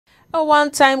A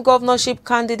one-time governorship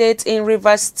candidate in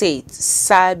Rivers State,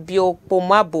 Sabio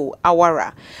Pomabo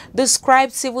Awara,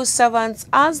 described civil servants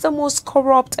as the most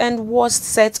corrupt and worst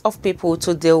set of people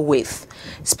to deal with.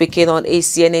 Speaking on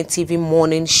ACNNTV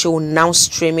morning show now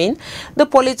streaming, the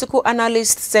political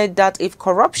analyst said that if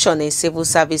corruption in civil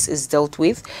service is dealt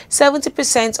with,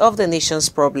 70% of the nation's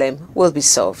problem will be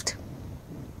solved.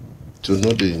 To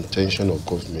know the intention of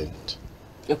government.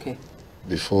 Okay.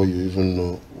 Before you even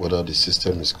know whether the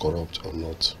system is corrupt or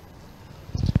not.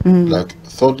 Like,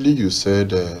 thirdly, you said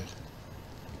that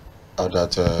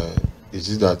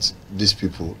is it that these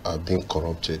people are being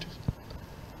corrupted?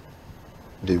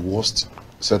 The worst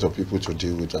set of people to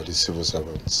deal with are the civil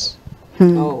servants.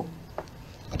 Oh,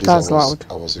 that's loud.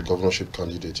 I was a governorship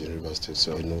candidate in Rivers State,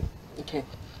 so I know. Okay.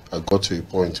 I got to a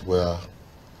point where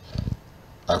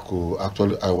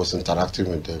I was interacting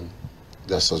with them.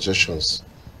 Their suggestions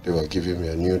they were giving me,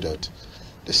 I knew that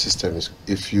the system is,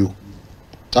 if you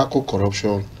tackle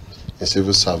corruption in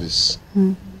civil service,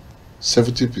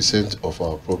 70% of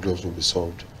our problems will be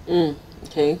solved.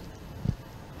 Okay.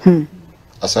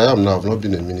 As I am now, I've not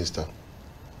been a minister.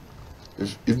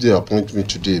 If they appoint me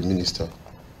today a minister,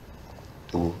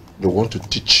 they want to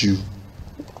teach you,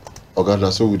 okay,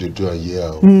 that's what we do a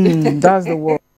year. That's the word.